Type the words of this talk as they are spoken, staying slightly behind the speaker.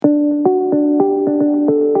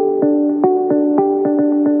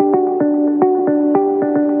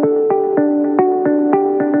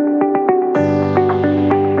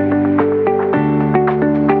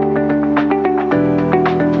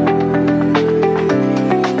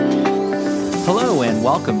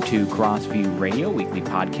welcome to Crossview Radio, weekly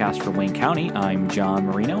podcast for Wayne County. I'm John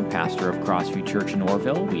Marino, pastor of Crossview Church in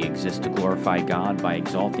Orrville. We exist to glorify God by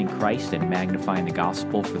exalting Christ and magnifying the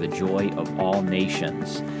gospel for the joy of all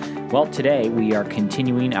nations. Well, today we are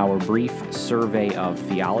continuing our brief survey of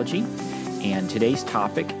theology, and today's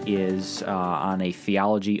topic is on a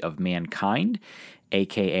theology of mankind,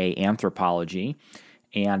 aka anthropology.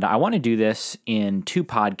 And I want to do this in two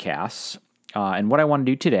podcasts. And what I want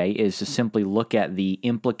to do today is to simply look at the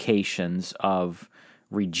implications of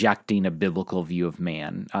rejecting a biblical view of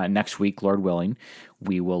man. Next week, Lord willing,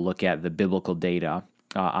 we will look at the biblical data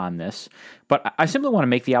on this. But I simply want to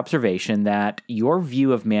make the observation that your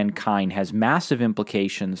view of mankind has massive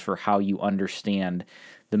implications for how you understand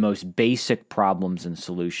the most basic problems and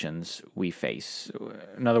solutions we face.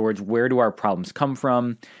 In other words, where do our problems come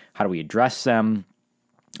from? How do we address them?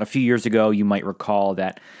 A few years ago, you might recall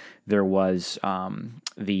that there was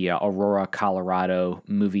the Aurora, Colorado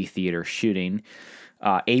movie theater shooting.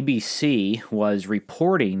 ABC was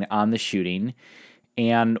reporting on the shooting,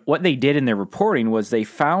 and what they did in their reporting was they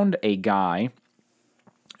found a guy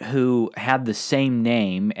who had the same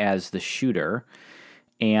name as the shooter,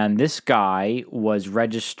 and this guy was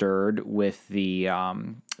registered with the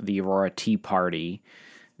Aurora Tea Party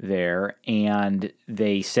there, and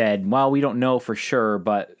they said, well, we don't know for sure,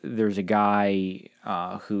 but there's a guy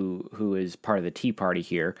who is part of the Tea Party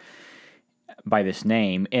here by this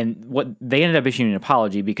name. And what they ended up issuing an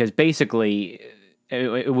apology because basically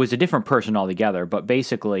it was a different person altogether, but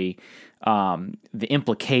basically the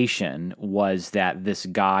implication was that this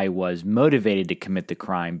guy was motivated to commit the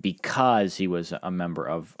crime because he was a member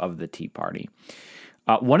of the Tea Party.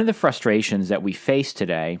 One of the frustrations that we face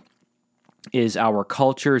today is our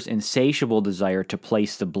culture's insatiable desire to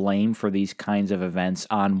place the blame for these kinds of events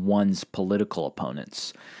on one's political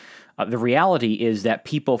opponents. The reality is that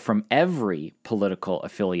people from every political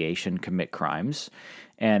affiliation commit crimes,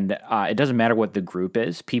 and it doesn't matter what the group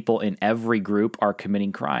is. People in every group are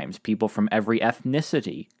committing crimes. People from every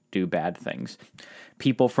ethnicity do bad things.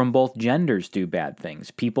 People from both genders do bad things.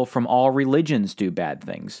 People from all religions do bad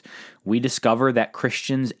things. We discover that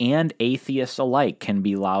Christians and atheists alike can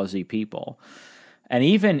be lousy people. And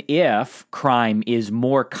even if crime is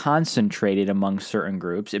more concentrated among certain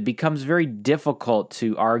groups, it becomes very difficult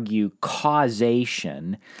to argue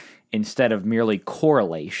causation instead of merely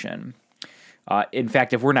correlation. In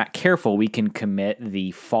fact, if we're not careful, we can commit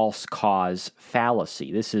the false cause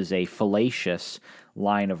fallacy. This is a fallacious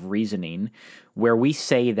line of reasoning where we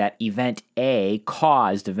say that event A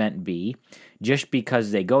caused event B just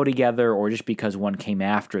because they go together or just because one came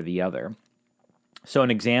after the other. So an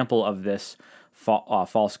example of this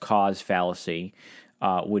false cause fallacy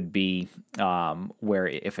would be where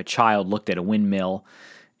if a child looked at a windmill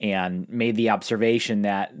and made the observation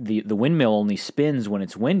that the windmill only spins when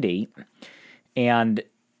it's windy, and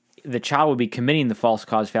the child would be committing the false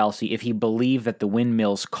cause fallacy if he believed that the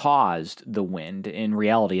windmills caused the wind. In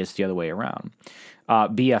reality, it's the other way around.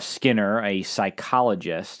 B.F. Skinner, a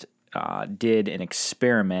psychologist, did an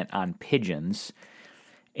experiment on pigeons,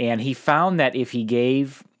 and he found that if he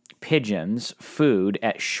gave pigeons food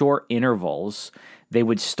at short intervals, they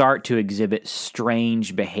would start to exhibit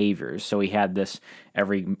strange behaviors. So he had this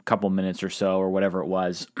every couple minutes or so, or whatever it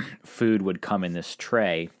was, food would come in this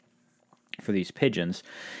tray for these pigeons,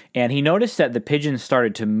 and he noticed that the pigeons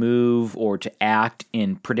started to move or to act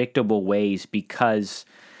in predictable ways because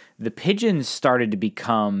the pigeons started to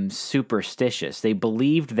become superstitious. They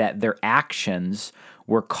believed that their actions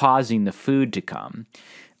were causing the food to come.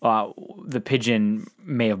 The pigeon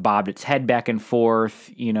may have bobbed its head back and forth,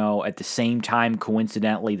 at the same time,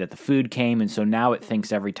 coincidentally, that the food came, and so now it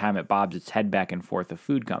thinks every time it bobs its head back and forth, the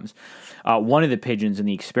food comes. One of the pigeons in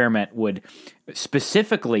the experiment would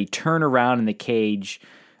specifically turn around in the cage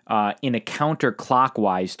in a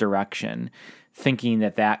counterclockwise direction, thinking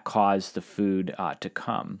that caused the food to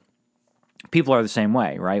come. People are the same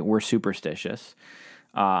way, right? We're superstitious.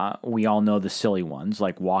 We all know the silly ones,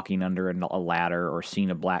 like walking under a ladder or seeing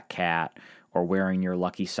a black cat or wearing your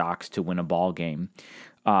lucky socks to win a ball game.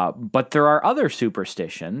 But there are other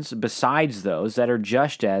superstitions besides those that are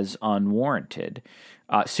just as unwarranted.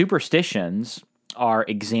 Superstitions are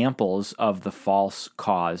examples of the false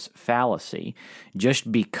cause fallacy.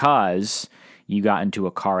 Just because you got into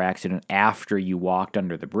a car accident after you walked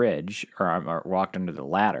under the bridge or walked under the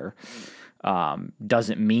ladder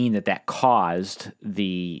doesn't mean that caused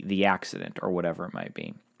the accident or whatever it might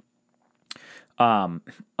be.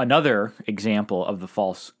 Another example of the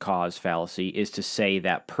false cause fallacy is to say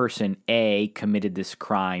that person A committed this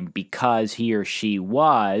crime because he or she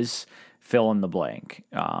was fill in the blank.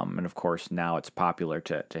 And of course, now it's popular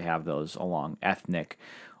to have those along ethnic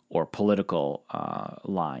or political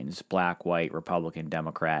lines: black, white, Republican,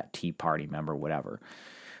 Democrat, Tea Party member, whatever.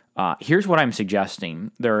 Here's what I'm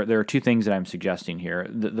suggesting. There are two things that I'm suggesting here.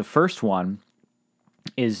 The first one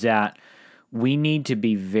is that we need to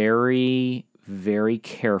be very, very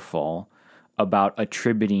careful about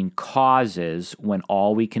attributing causes when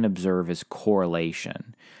all we can observe is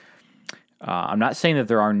correlation. I'm not saying that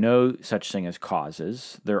there are no such thing as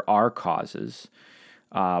causes. There are causes,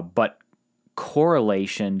 but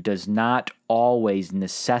correlation does not always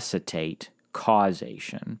necessitate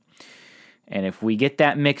causation. And if we get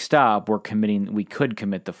that mixed up, we could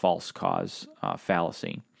commit the false cause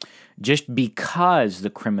fallacy. Just because the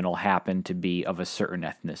criminal happened to be of a certain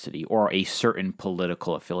ethnicity or a certain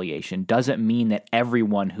political affiliation doesn't mean that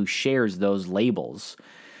everyone who shares those labels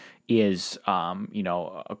is,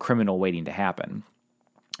 a criminal waiting to happen.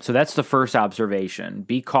 So that's the first observation.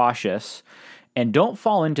 Be cautious and don't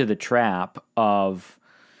fall into the trap of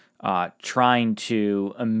trying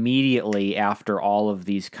to immediately, after all of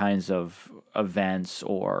these kinds of events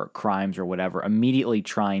or crimes or whatever, immediately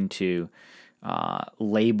trying to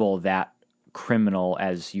label that criminal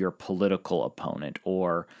as your political opponent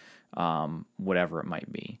or whatever it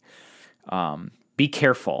might be. Be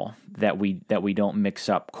careful that we don't mix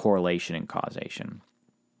up correlation and causation.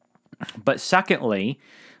 But secondly,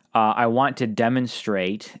 I want to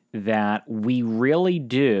demonstrate that we really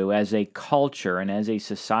do, as a culture and as a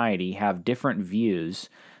society, have different views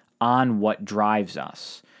on what drives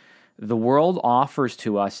us. The world offers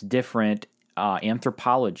to us different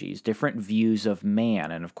anthropologies, different views of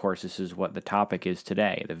man, and of course this is what the topic is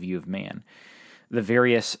today, the view of man. The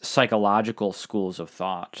various psychological schools of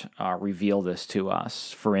thought reveal this to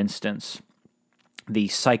us. For instance, the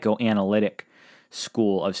psychoanalytic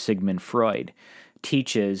school of Sigmund Freud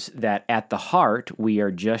teaches that at the heart we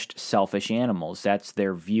are just selfish animals. That's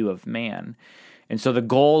their view of man. And so the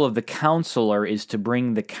goal of the counselor is to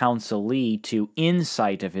bring the counselee to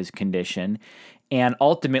insight of his condition and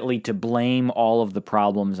ultimately to blame all of the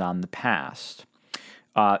problems on the past.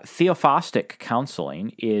 Theophostic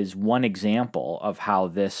counseling is one example of how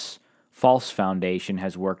this false foundation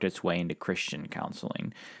has worked its way into Christian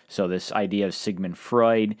counseling. So this idea of Sigmund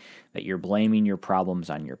Freud, that you're blaming your problems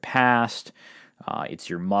on your past, it's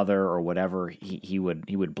your mother or whatever he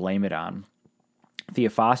would blame it on.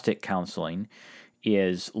 Theophostic counseling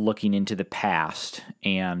is looking into the past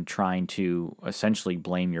and trying to essentially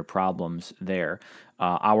blame your problems there.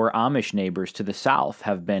 Our Amish neighbors to the south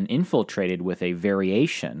have been infiltrated with a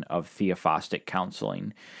variation of Theophostic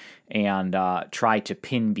counseling and try to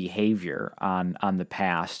pin behavior on the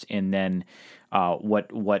past. And then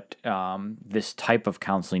what this type of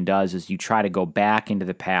counseling does is you try to go back into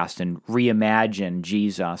the past and reimagine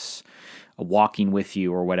Jesus walking with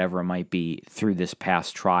you or whatever it might be through this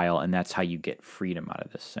past trial, and that's how you get freedom out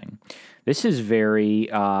of this thing. This is very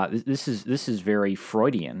this is very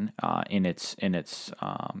Freudian in its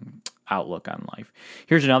outlook on life.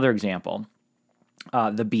 Here's another example: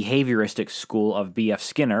 the behavioristic school of B.F.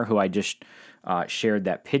 Skinner, who I just shared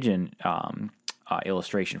that pigeon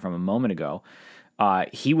illustration from a moment ago.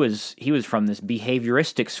 He was from this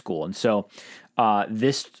behavioristic school, and so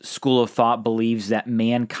this school of thought believes that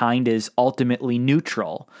mankind is ultimately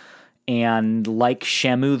neutral, and like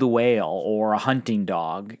Shamu the whale or a hunting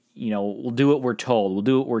dog, we'll do what we're told, we'll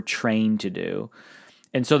do what we're trained to do.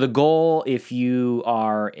 And so the goal, if you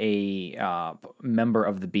are a member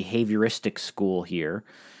of the behavioristic school here,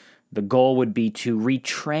 the goal would be to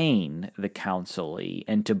retrain the counselee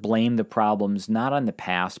and to blame the problems not on the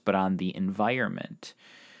past, but on the environment.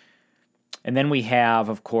 And then we have,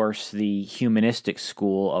 of course, the humanistic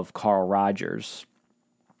school of Carl Rogers.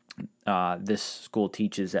 This school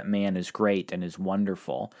teaches that man is great and is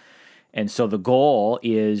wonderful. And so the goal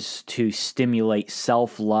is to stimulate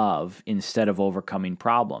self-love instead of overcoming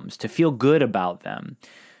problems, to feel good about them.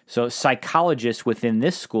 So psychologists within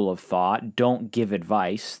this school of thought don't give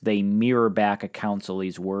advice. They mirror back a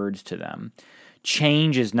counselee's words to them.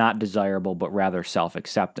 Change is not desirable, but rather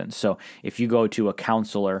self-acceptance. So if you go to a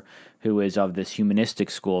counselor who is of this humanistic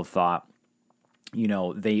school of thought,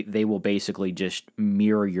 they will basically just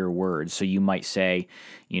mirror your words. So you might say,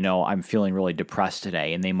 I'm feeling really depressed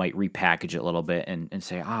today, and they might repackage it a little bit and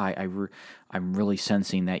say, I'm really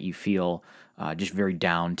sensing that you feel just very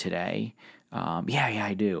down today. Yeah,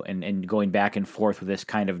 I do. And going back and forth with this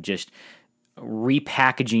kind of just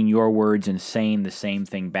repackaging your words and saying the same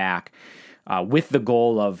thing back with the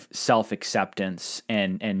goal of self-acceptance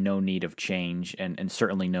and no need of change and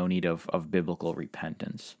certainly no need of biblical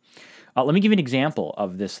repentance. Let me give you an example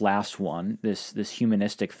of this last one, this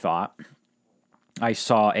humanistic thought. I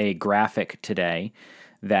saw a graphic today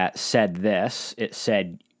that said this. It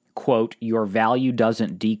said, quote, "Your value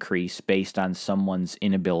doesn't decrease based on someone's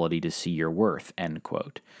inability to see your worth," end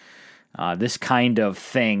quote. This kind of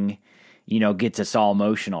thing, gets us all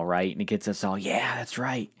emotional, right? And it gets us all, yeah, that's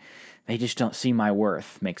right. They just don't see my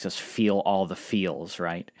worth. Makes us feel all the feels,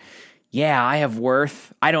 right? Yeah, I have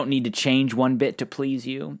worth. I don't need to change one bit to please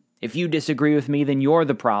you. If you disagree with me, then you're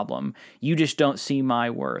the problem. You just don't see my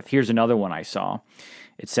worth. Here's another one I saw.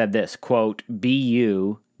 It said this, quote, "Be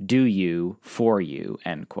you, do you, for you,"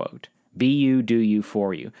 end quote. Be you, do you,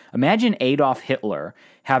 for you. Imagine Adolf Hitler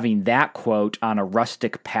having that quote on a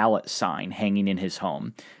rustic pallet sign hanging in his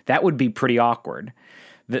home. That would be pretty awkward.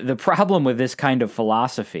 The problem with this kind of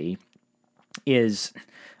philosophy is,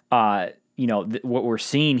 what we're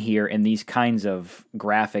seeing here in these kinds of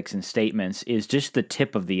graphics and statements is just the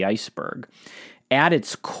tip of the iceberg. At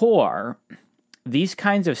its core, these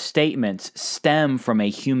kinds of statements stem from a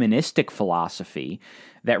humanistic philosophy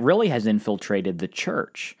that really has infiltrated the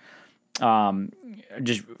church.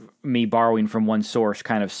 Just me borrowing from one source,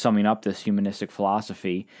 kind of summing up this humanistic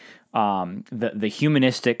philosophy. The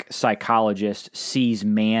humanistic psychologist sees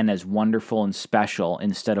man as wonderful and special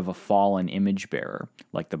instead of a fallen image bearer,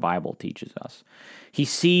 like the Bible teaches us. He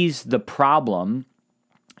sees the problem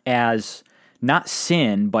as not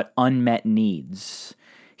sin, but unmet needs.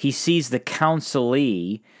 He sees the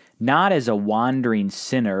counselee not as a wandering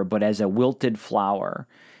sinner, but as a wilted flower.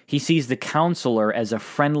 He sees the counselor as a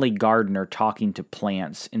friendly gardener talking to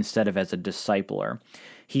plants instead of as a discipler.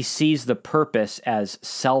 He sees the purpose as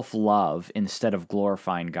self-love instead of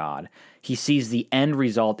glorifying God. He sees the end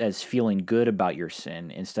result as feeling good about your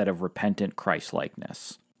sin instead of repentant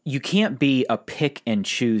Christ-likeness. You can't be a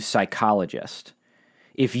pick-and-choose psychologist.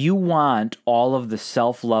 If you want all of the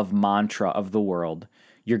self-love mantra of the world,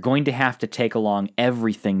 you're going to have to take along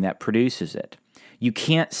everything that produces it. You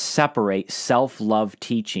can't separate self-love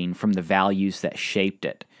teaching from the values that shaped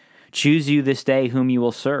it. Choose you this day whom you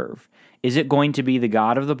will serve. Is it going to be the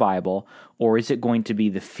God of the Bible, or is it going to be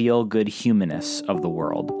the feel-good humanists of the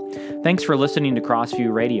world? Thanks for listening to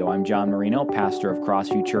Crossview Radio. I'm John Marino, pastor of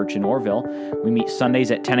Crossview Church in Orville. We meet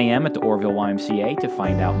Sundays at 10 a.m. at the Orville YMCA. To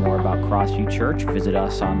find out more about Crossview Church, visit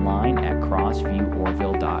us online at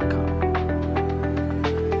crossvieworville.com.